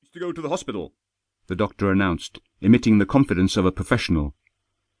to go to the hospital," the doctor announced, emitting the confidence of a professional.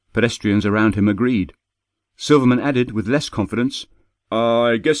 Pedestrians around him agreed. Silverman added with less confidence,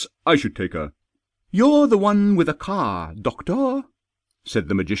 "I guess I should take her." "You're the one with a car, doctor," said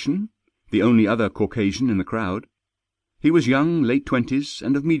the magician, the only other Caucasian in the crowd. He was young, late 20s,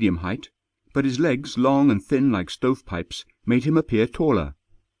 and of medium height, but his legs, long and thin like stovepipes, made him appear taller.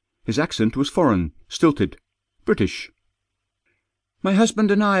 His accent was foreign, stilted, British. "My husband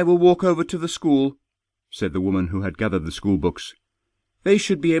and I will walk over to the school," said the woman who had gathered the school books. "They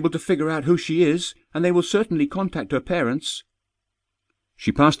should be able to figure out who she is, and they will certainly contact her parents."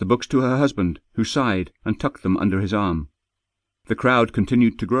 She passed the books to her husband, who sighed and tucked them under his arm. The crowd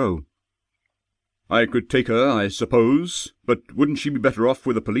continued to grow. "I could take her, I suppose, but wouldn't she be better off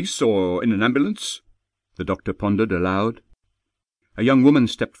with the police or in an ambulance?" the doctor pondered aloud. A young woman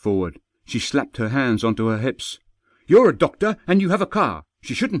stepped forward. She slapped her hands onto her hips. "You're a doctor, and you have a car.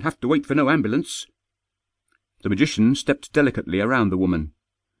 She shouldn't have to wait for no ambulance." The magician stepped delicately around the woman.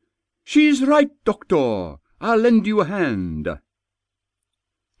 "She's right, doctor. I'll lend you a hand."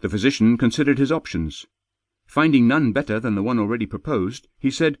 The physician considered his options. Finding none better than the one already proposed,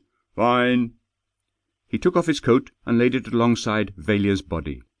 he said, "Fine." He took off his coat and laid it alongside Valia's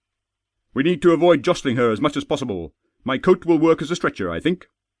body. "We need to avoid jostling her as much as possible. My coat will work as a stretcher, I think."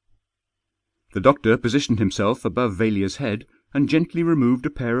 The doctor positioned himself above Valia's head and gently removed a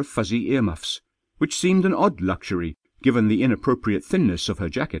pair of fuzzy earmuffs, which seemed an odd luxury given the inappropriate thinness of her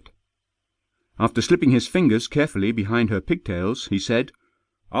jacket. After slipping his fingers carefully behind her pigtails, he said,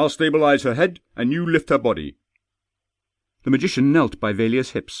 "I'll stabilize her head, and you lift her body." The magician knelt by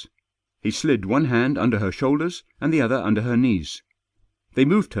Valia's hips. He slid one hand under her shoulders and the other under her knees. They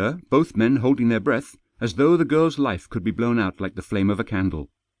moved her, both men holding their breath, as though the girl's life could be blown out like the flame of a candle.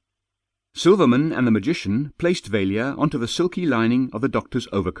 Silverman and the magician placed Valia onto the silky lining of the doctor's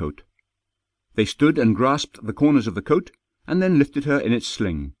overcoat. They stood and grasped the corners of the coat, and then lifted her in its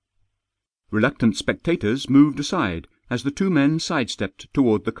sling. Reluctant spectators moved aside as the two men sidestepped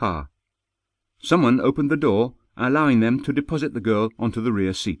toward the car. Someone opened the door, allowing them to deposit the girl onto the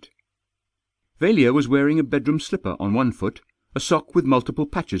rear seat. Valia was wearing a bedroom slipper on one foot, a sock with multiple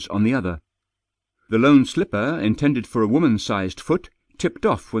patches on the other. The lone slipper, intended for a woman-sized foot, tipped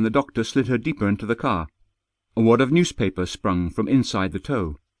off when the doctor slid her deeper into the car. A wad of newspaper sprung from inside the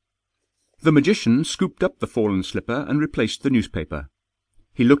toe. The magician scooped up the fallen slipper and replaced the newspaper.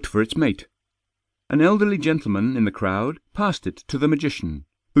 He looked for its mate. An elderly gentleman in the crowd passed it to the magician,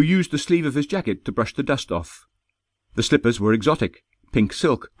 who used the sleeve of his jacket to brush the dust off. The slippers were exotic, pink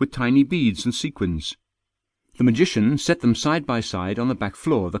silk with tiny beads and sequins. The magician set them side by side on the back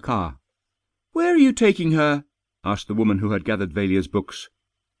floor of the car. "Where are you taking her?" asked the woman who had gathered Valia's books.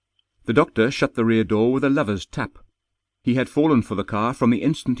 The doctor shut the rear door with a lover's tap. He had fallen for the car from the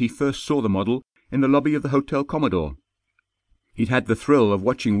instant he first saw the model in the lobby of the Hotel Commodore. He'd had the thrill of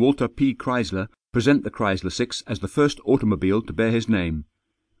watching Walter P. Chrysler present the Chrysler 6 as the first automobile to bear his name.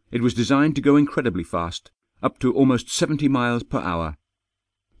 It was designed to go incredibly fast, up to almost 70 miles per hour.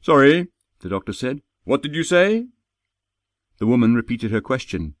 "Sorry," the doctor said. "What did you say?" The woman repeated her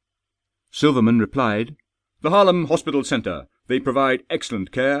question. Silverman replied, "The Harlem Hospital Center. They provide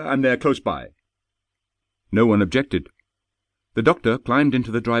excellent care, and they're close by." No one objected. The doctor climbed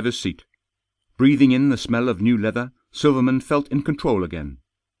into the driver's seat. Breathing in the smell of new leather, Silverman felt in control again.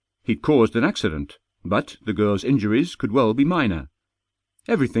 He'd caused an accident, but the girl's injuries could well be minor.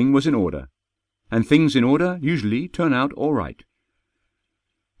 Everything was in order. And things in order usually turn out all right.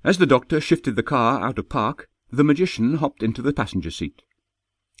 As the doctor shifted the car out of park, the magician hopped into the passenger seat.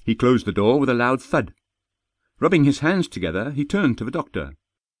 He closed the door with a loud thud. Rubbing his hands together, he turned to the doctor.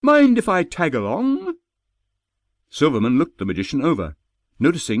 "Mind if I tag along?" Silverman looked the magician over,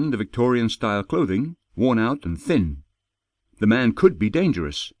 noticing the Victorian-style clothing, worn out and thin. The man could be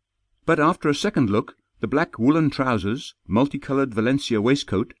dangerous. But after a second look, the black woolen trousers, multicoloured Valencia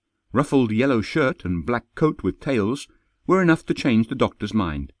waistcoat, ruffled yellow shirt and black coat with tails were enough to change the doctor's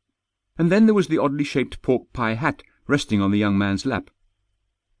mind. And then there was the oddly shaped pork-pie hat resting on the young man's lap.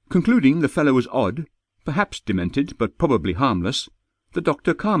 Concluding the fellow was odd, perhaps demented, but probably harmless, the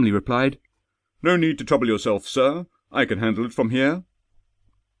doctor calmly replied, "No need to trouble yourself, sir. I can handle it from here."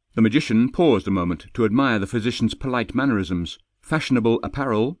 The magician paused a moment to admire the physician's polite mannerisms, fashionable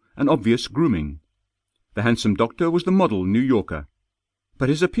apparel, and obvious grooming. The handsome doctor was the model New Yorker. But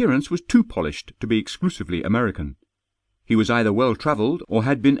his appearance was too polished to be exclusively American. He was either well-travelled or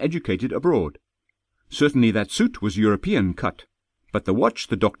had been educated abroad. Certainly that suit was European cut, but the watch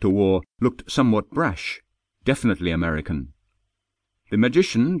the doctor wore looked somewhat brash, definitely American. The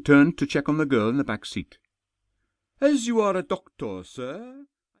magician turned to check on the girl in the back seat. "As you are a doctor, sir,